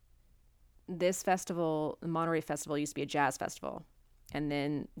 This festival, the Monterey Festival, used to be a jazz festival. And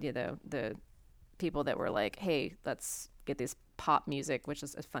then, the people that were like, hey, let's get this pop music, which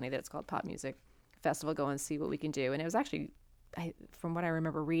is funny that it's called pop music festival, go and see what we can do. And it was actually, from what I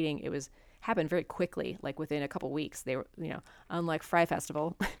remember reading, it happened very quickly, like within a couple weeks. They were, unlike Fry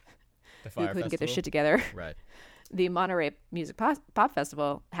Festival, who couldn't get their shit together. Right. The Monterey Music Pop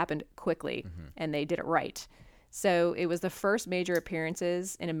Festival happened quickly, and they did it right. So it was the first major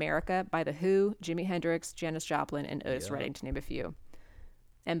appearances in America by The Who, Jimi Hendrix, Janis Joplin, and Otis Redding, to name a few.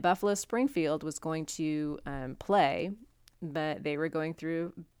 And Buffalo Springfield was going to play, but they were going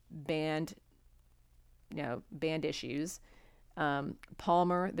through band issues.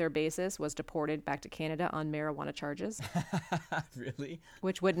 Palmer, their bassist, was deported back to Canada on marijuana charges. Really?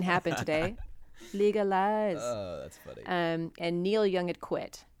 Which wouldn't happen today. Legalize. Oh, that's funny. And Neil Young had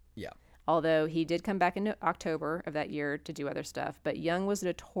quit. Yeah. Although he did come back in October of that year to do other stuff. But Young was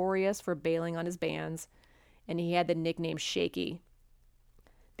notorious for bailing on his bands, and he had the nickname Shaky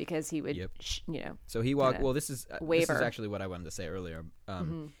because he would, So he walked. Well, this is waver. actually what I wanted to say earlier.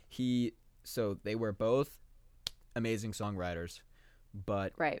 So they were both amazing songwriters,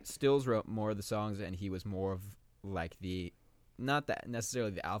 but Right. Stills wrote more of the songs, and he was more of like not that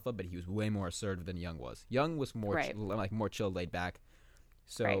necessarily the alpha, but he was way more assertive than Young was. Young was more Right. more chill, laid back.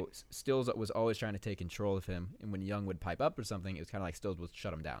 So Right. Stills was always trying to take control of him, and when Young would pipe up or something, it was kind of like Stills would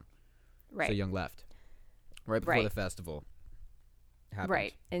shut him down. Right. So Young left right before Right. the festival happened.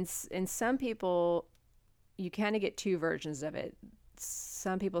 Right. And some people, you kind of get two versions of it.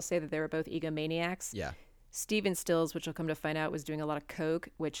 Some people say that they were both egomaniacs. Yeah. Steven Stills, which I'll come to find out, was doing a lot of coke,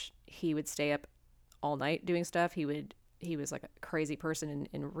 which he would stay up all night doing stuff. He was like a crazy person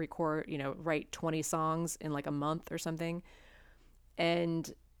and record, write 20 songs in like a month or something.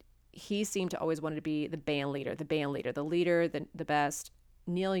 And he seemed to always wanted to be the leader, the best.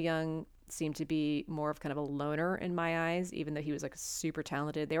 Neil Young seemed to be more of kind of a loner in my eyes, even though he was like super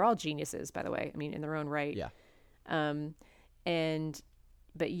talented. They were all geniuses, by the way. I mean, in their own right. Yeah.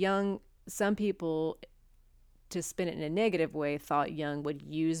 But Young, some people, to spin it in a negative way, thought Young would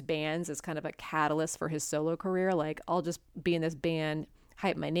use bands as kind of a catalyst for his solo career. Like, I'll just be in this band,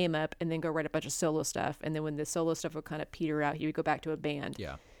 hype my name up, and then go write a bunch of solo stuff. And then when the solo stuff would kind of peter out, he would go back to a band.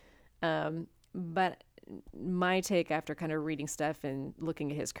 Yeah. But my take after kind of reading stuff and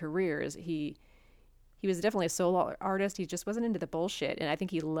looking at his career is he was definitely a solo artist. He just wasn't into the bullshit. And I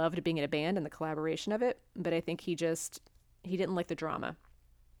think he loved being in a band and the collaboration of it. But I think he didn't like the drama.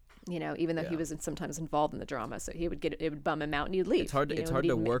 Even though he was sometimes involved in the drama, so it would bum him out and he'd leave. It's hard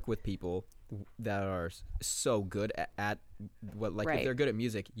to work with people that are so good at what, like, Right. if they're good at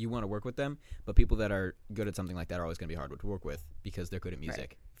music, you want to work with them, but people that are good at something like that are always going to be hard to work with because they're good at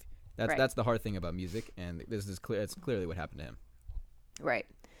music. Right. That's the hard thing about music, and this is clear. It's clearly what happened to him. Right.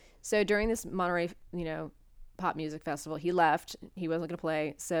 So during this Monterey, pop music festival, he left. He wasn't going to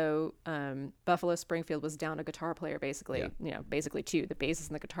play. So Buffalo Springfield was down a guitar player, basically. Basically two, the bassist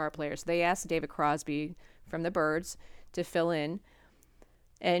and the guitar player. So they asked David Crosby from the Byrds to fill in.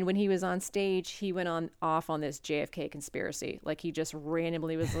 And when he was on stage, he went off on this JFK conspiracy. Like, he just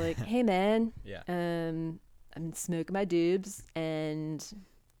randomly was like, "Hey man, Yeah. I'm smoking my doobs, and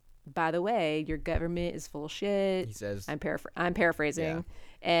by the way, your government is full of shit." He says, I'm paraphrasing.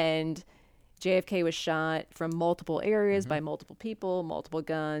 And JFK was shot from multiple areas by multiple people, multiple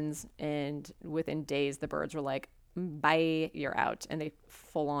guns, and within days the Byrds were like, "Bye, you're out," and they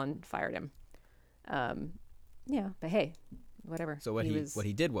full on fired him. But hey, whatever. So what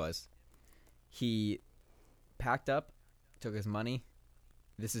he did was, he packed up, took his money.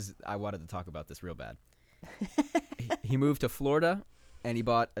 I wanted to talk about this real bad. he moved to Florida, and he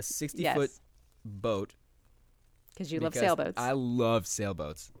bought a 60-foot boat. Because you love sailboats. I love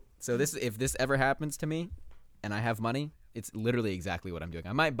sailboats. So if this ever happens to me, and I have money, it's literally exactly what I'm doing.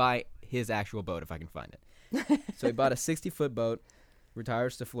 I might buy his actual boat if I can find it. So he bought a 60-foot boat,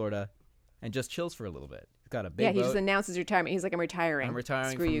 retires to Florida, and just chills for a little bit. He's got a big boat. He just announced his retirement. He's like, I'm retiring.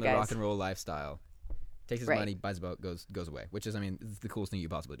 Screw from you the guys. rock and roll lifestyle. Takes his Right. money, buys a boat, goes away. Which is, it's the coolest thing you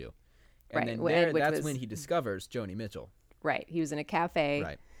possibly do. Right. And Which then that's was- when he discovers Joni Mitchell. Right. He was in a cafe.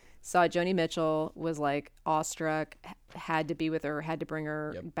 Right. Saw Joni Mitchell, was like awestruck, had to be with her, had to bring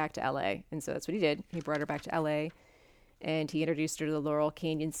her Yep. back to LA. And so that's what he did. He brought her back to LA, and he introduced her to the Laurel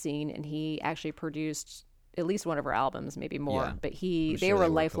Canyon scene, and he actually produced at least one of her albums, maybe more. Yeah. But I'm they sure were they were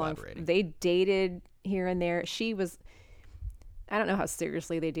lifelong. collaborating. They dated here and there. I don't know how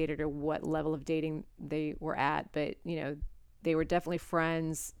seriously they dated or what level of dating they were at, but they were definitely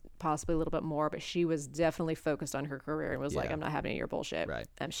friends, possibly a little bit more, but she was definitely focused on her career and was like, Yeah. I'm not having any of your bullshit. Right.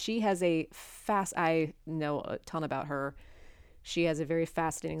 She has I know a ton about her. She has a very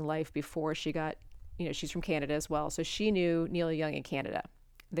fascinating life before she got, she's from Canada as well. So she knew Neil Young in Canada.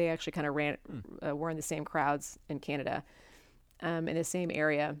 They actually kind of were in the same crowds in Canada, in the same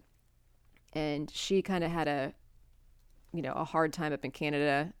area. And she kind of had a hard time up in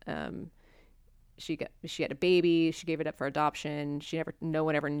Canada. She had a baby. She gave it up for adoption. No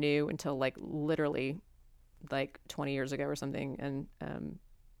one ever knew until literally 20 years ago or something.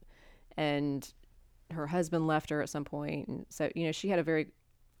 And her husband left her at some point. And so, she had a very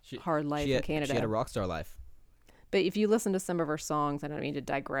hard life in Canada. She had a rock star life. But if you listen to some of her songs, I don't mean to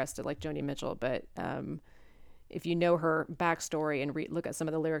digress to Joni Mitchell, but if you know her backstory and look at some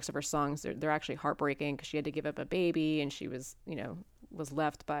of the lyrics of her songs, they're actually heartbreaking because she had to give up a baby and she was, was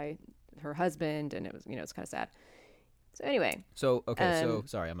left by her husband, and it was, it's kind of sad. So anyway. So, okay,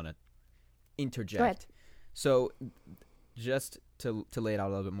 sorry, I'm going to interject. Go ahead. So just to lay it out a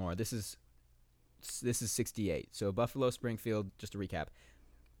little bit more, this is 68. So Buffalo Springfield, just to recap,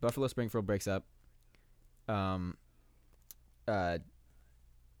 Buffalo Springfield breaks up. And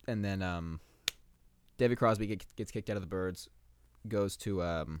then David Crosby gets kicked out of the Byrds, goes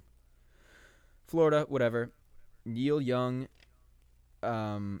to Florida, whatever. Neil Young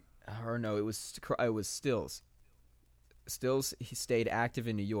or no, it was Stills. Stills, he stayed active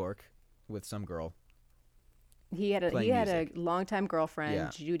in New York with some girl. He had a Playing a longtime girlfriend, Yeah.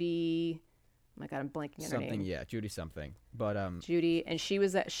 Judy. Oh my God, I'm blanking on her Something, name. yeah, Judy something. But Judy, and she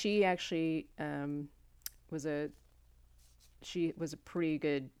actually was a pretty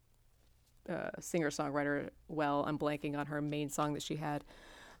good singer songwriter. Well, I'm blanking on her main song that she had,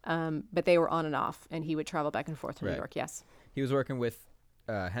 but they were on and off, and he would travel back and forth to New Right. York. Yes. he was working with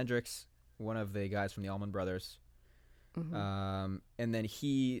Hendrix, one of the guys from the Allman Brothers. Mm-hmm. And then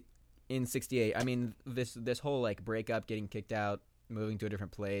he, in '68, I mean, this whole like breakup, getting kicked out, moving to a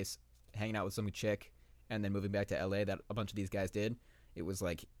different place, hanging out with some chick, and then moving back to LA that a bunch of these guys did. It was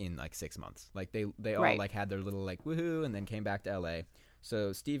like in like 6 months. Like they all Right. like had their little like woohoo, and then came back to LA.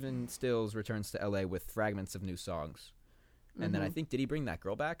 So Stephen Stills returns to LA with fragments of new songs, and then I think, did he bring that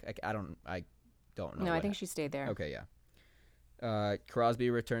girl back? I don't know. No, I what think she stayed there. Okay, yeah. Crosby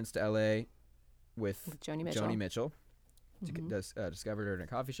returns to L.A. with Joni Mitchell. Discovered her in a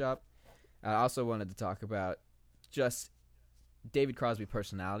coffee shop. I also wanted to talk about just David Crosby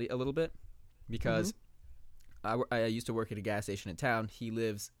personality a little bit because I used to work at a gas station in town. He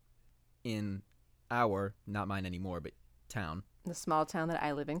lives in our, not mine anymore, but town. The small town that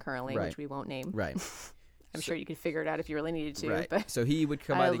I live in currently, Right. which we won't name. Right. I'm sure you could figure it out if you really needed to. Right. But So he would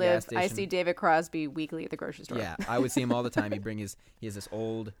come by the gas station. I see David Crosby weekly at the grocery store. Yeah, I would see him all the time. He has this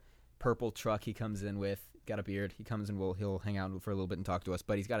old purple truck he comes in with, got a beard. He comes in, he'll hang out for a little bit and talk to us,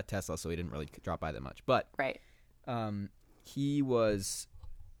 but he's got a Tesla, so he didn't really drop by that much. But Right. he was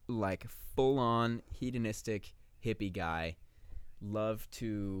like full on hedonistic hippie guy, loved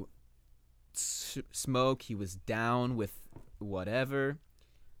to smoke. He was down with whatever.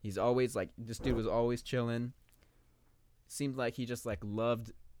 He's always like, this dude was always chilling. Seemed like he just like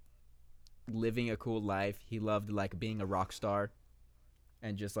loved living a cool life. He loved like being a rock star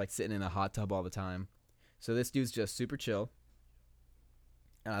and just like sitting in a hot tub all the time. So this dude's just super chill.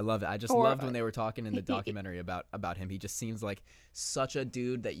 And I love it. I just loved when they were talking in the documentary about him. He just seems like such a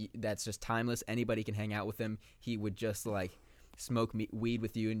dude that's just timeless. Anybody can hang out with him. He would just like smoke weed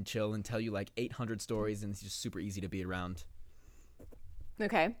with you and chill and tell you like 800 stories, and he's just super easy to be around.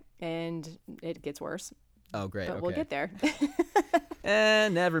 Okay. And it gets worse. Oh, great. But okay. we'll get there.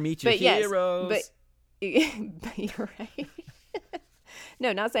 And never meet your But yes, heroes. but you're right.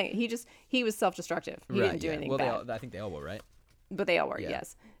 No, not saying he was self-destructive. He didn't do anything well, bad. I think they all were, right? But they all were, Yeah.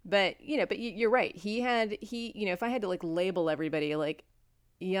 yes. But you're right. If I had to like label everybody, like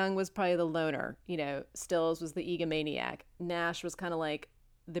Young was probably the loner. Stills was the egomaniac. Nash was kind of like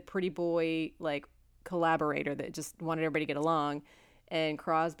the pretty boy, like collaborator that just wanted everybody to get along, and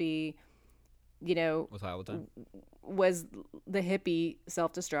Crosby, Was high all the time. was the hippie,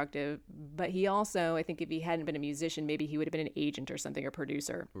 self-destructive. But he also, I think, if he hadn't been a musician, maybe he would have been an agent or something, or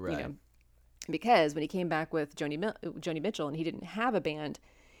producer. Right. Because when he came back with Joni Mitchell and he didn't have a band,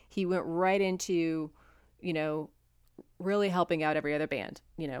 he went right into, really helping out every other band.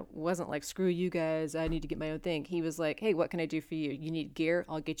 Wasn't like, screw you guys, I need to get my own thing. He was like, hey, what can I do for you? You need gear?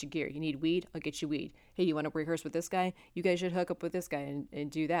 I'll get you gear. You need weed? I'll get you weed. Hey, you want to rehearse with this guy? You guys should hook up with this guy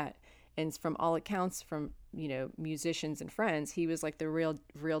and do that. And from all accounts from, musicians and friends, he was like the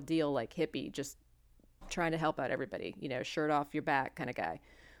real deal, like hippie, just trying to help out everybody, shirt off your back kind of guy.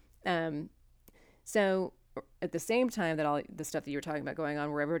 So at the same time that all the stuff that you were talking about going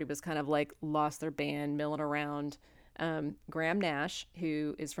on, where everybody was kind of like lost their band, milling around, Graham Nash,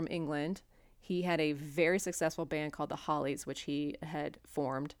 who is from England, he had a very successful band called the Hollies, which he had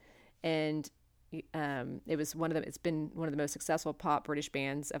formed, and it's been one of the most successful pop British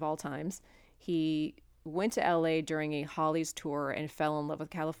bands of all times. He went to LA during a Hollies tour and fell in love with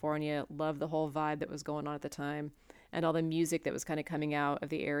California, loved the whole vibe that was going on at the time, and all the music that was kind of coming out of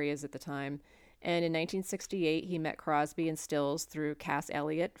the areas at the time. And in 1968, he met Crosby and Stills through Cass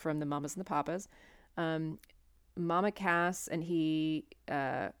Elliot from the Mamas and the Papas. Mama Cass and he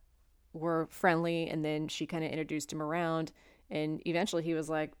were friendly, and then she kind of introduced him around. And eventually he was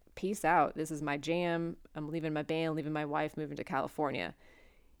like, peace out. This is my jam. I'm leaving my band, leaving my wife, moving to California.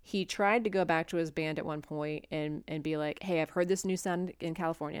 He tried to go back to his band at one point and be like, hey, I've heard this new sound in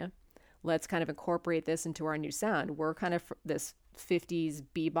California. Let's kind of incorporate this into our new sound. We're kind of this 50s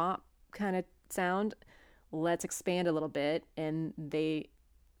bebop kind of sound. Let's expand a little bit. And they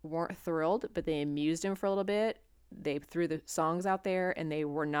weren't thrilled, but they amused him for a little bit. They threw the songs out there, and they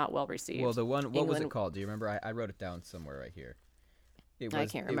were not well received. Well, the one, what was it called? Do you remember? I wrote it down somewhere right here. I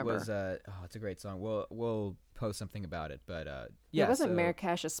can't remember. It was, it's a great song. We'll post something about it, but yeah. It wasn't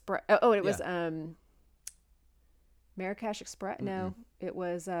Marrakesh Express. Oh, it was Marrakesh Express. No, it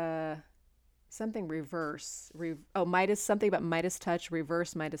was something reverse. Midas, something about Midas touch,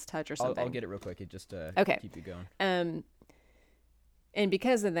 reverse Midas touch, or something. I'll get it real quick. It just Okay. keep you going. And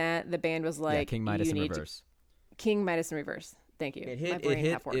because of that, the band was like, King Midas you in need reverse. King Midas in reverse. Thank you. It My hit. brain It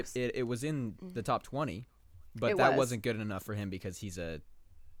hit. half works. It was in the top 20, but It that was. wasn't good enough for him because he's a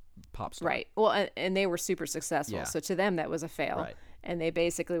pop star. Right. Well, and they were super successful. Yeah. So to them, that was a fail. Right. And they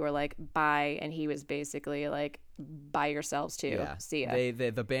basically were like, bye. And he was basically like, buy yourselves too. Yeah. See ya.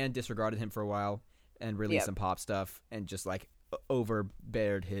 The band disregarded him for a while and released Yep. some pop stuff and just like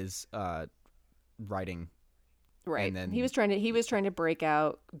overbared his writing. Right. And then he was trying to break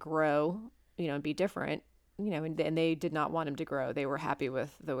out, grow, and be different, and they did not want him to grow. They were happy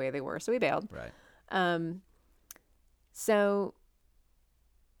with the way they were. So he bailed. Right. So,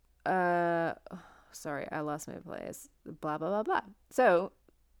 sorry, I lost my place. Blah, blah, blah, blah. So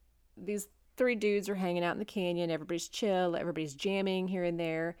these three dudes are hanging out in the canyon. Everybody's chill. Everybody's jamming here and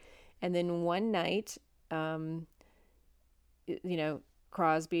there. And then one night,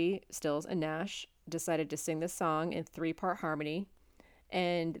 Crosby, Stills, and Nash decided to sing this song in 3-part harmony.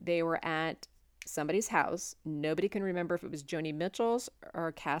 And they were at somebody's house. Nobody can remember if it was Joni Mitchell's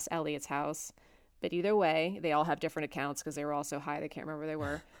or Cass Elliott's house. But either way, they all have different accounts because they were all so high they can't remember where they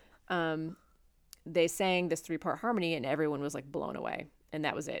were. They sang this 3-part harmony and everyone was like blown away. And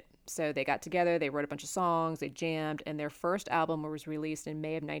that was it. So they got together, they wrote a bunch of songs, they jammed, and their first album was released in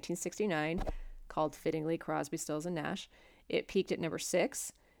May of 1969 called fittingly Crosby, Stills, and Nash. It peaked at number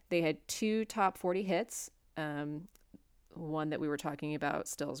 6. They had 2 top 40 hits. One that we were talking about,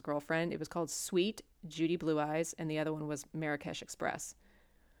 Stills' Girlfriend. It was called Sweet, Judy Blue Eyes, and the other one was Marrakesh Express.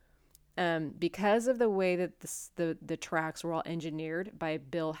 Because of the way that the tracks were all engineered by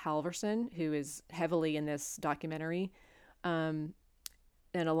Bill Halverson, who is heavily in this documentary, and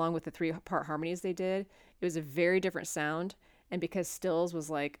along with the 3-part harmonies they did, it was a very different sound. And because Stills was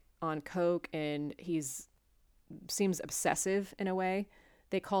like on coke and seems obsessive in a way,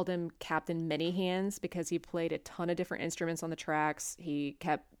 they called him Captain Many Hands because he played a ton of different instruments on the tracks. He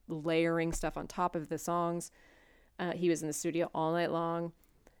kept layering stuff on top of the songs. He was in the studio all night long.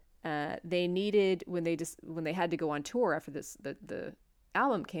 They needed, when they had to go on tour after the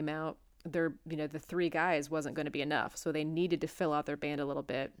album came out, the 3 guys wasn't going to be enough. So they needed to fill out their band a little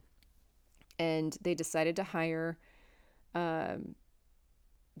bit. And they decided to hire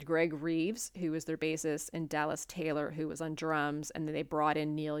Greg Reeves, who was their bassist, and Dallas Taylor, who was on drums. And then they brought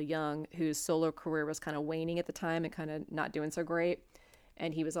in Neil Young, whose solo career was kind of waning at the time and kind of not doing so great.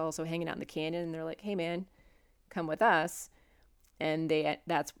 And he was also hanging out in the canyon. And they're like, hey, man, come with us. And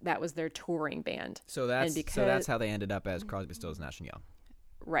that was their touring band. So that's how they ended up as Crosby, Stills, Nash and Young.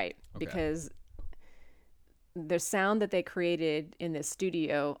 Right. Okay. Because the sound that they created in the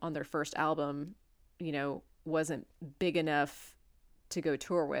studio on their first album, wasn't big enough to go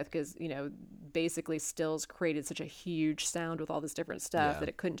tour with because, basically Stills created such a huge sound with all this different stuff that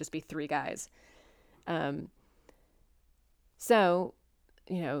it couldn't just be 3 guys. So,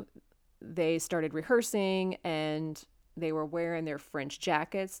 they started rehearsing and they were wearing their French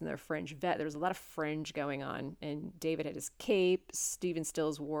jackets and their French vest. There was a lot of fringe going on. And David had his cape. Stephen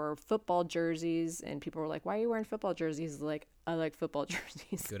Stills wore football jerseys. And people were like, why are you wearing football jerseys? He's like, I like football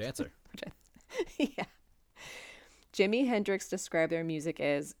jerseys. Good answer. Yeah. Jimi Hendrix described their music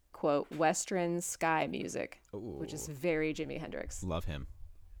as, quote, Western sky music, which is very Jimi Hendrix. Love him.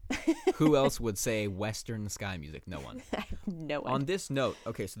 Who else would say Western sky music? No one. No one. On this note,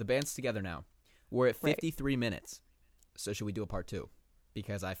 okay, so the band's together now. We're at 53 minutes. So should we do a part 2?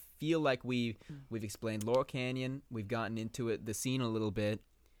 Because I feel like we've explained Laurel Canyon, we've gotten into it, the scene a little bit,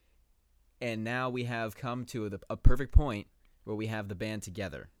 and now we have come to a perfect point where we have the band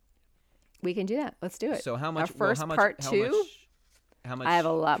together. We can do that. Let's do it. So how much? Our first how much, part how 2? How much? I have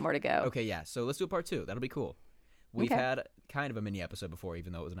a lot more to go. Okay, yeah. So let's do a part 2. That'll be cool. We've Okay. had kind of a mini episode before,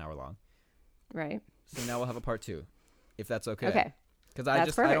 even though it was an hour long. Right. So now we'll have a part 2, if that's okay. Okay. Because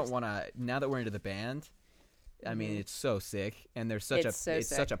That's I perfect. don't want to. Now that we're into the band, I mean, it's so sick, and there's such It's so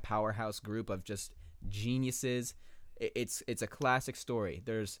such sick. a powerhouse group of just geniuses. It's a classic story.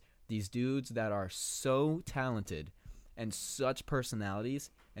 There's these dudes that are so talented and such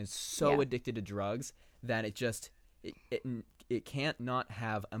personalities and so Yeah. addicted to drugs that it can't not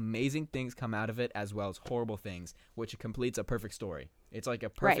have amazing things come out of it as well as horrible things, which completes a perfect story. It's like a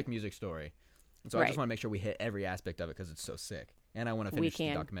perfect music story. So I Right. just want to make sure we hit every aspect of it because it's so sick, and I want to finish the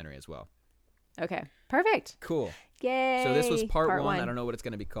can. documentary as well. Okay. Perfect. Cool. Yay. So this was part 1. one. I don't know what it's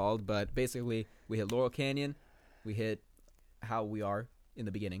going to be called, but basically we hit Laurel Canyon. We hit how we are in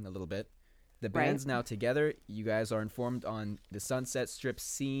the beginning a little bit. The Right. band's now together. You guys are informed on the Sunset Strip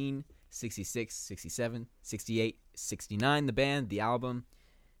scene, 66, 67, 68, 69, the band, the album.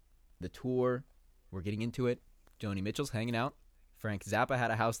 the tour. We're getting into it. Joni Mitchell's hanging out. Frank Zappa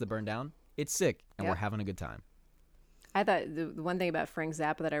had a house that burned down. It's sick, and Yep. we're having a good time. I thought the one thing about Frank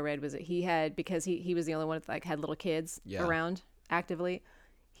Zappa that I read was that he had, because he was the only one that like had little kids Yeah. around actively,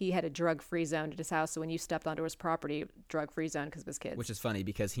 he had a drug-free zone at his house. So when you stepped onto his property, drug-free zone because of his kids. Which is funny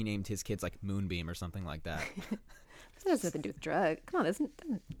because he named his kids like Moonbeam or something like that. That has nothing to do with drug. Come on, that doesn't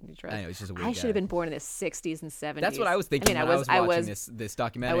do drugs. I know, it's just a weird I should guy. have been born in the 60s and 70s. That's what I was thinking when I was watching this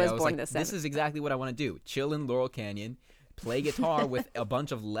documentary. I was like, born in the this is exactly what I want to do. Chill in Laurel Canyon, play guitar with a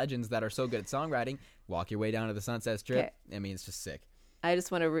bunch of legends that are so good at songwriting, walk your way down to the Sunset Strip. Okay. I mean, it's just sick. I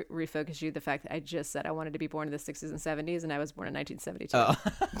just want to refocus you the fact that I just said I wanted to be born in the 60s and 70s, and I was born in 1972. Oh.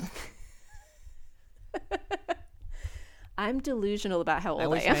 I'm delusional about how old I I,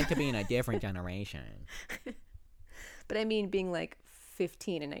 was am. meant to be in a different generation. But I mean being like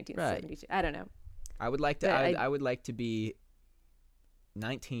 15 in 1972. I don't know. I would like to. But I would like to be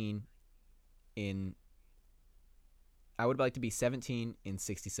 19 in. I would like to be 17 in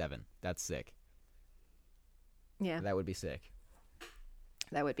 67. That's sick. Yeah, That would be sick.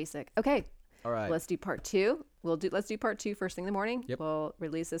 that would be sick. Okay, All right. let's do part 2. Let's do part 2 first thing in the morning. Yep. We'll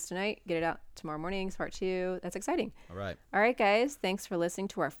release this tonight. Get it out tomorrow morning. It's part 2. That's exciting. All right. All right, guys. Thanks for listening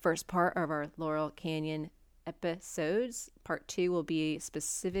to our first part of our Laurel Canyon episodes. Part 2 will be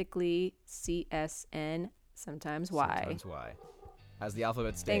specifically CSN, sometimes Y. Sometimes why. As the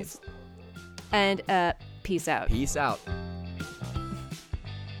alphabet states. Thanks. And peace out. Peace out.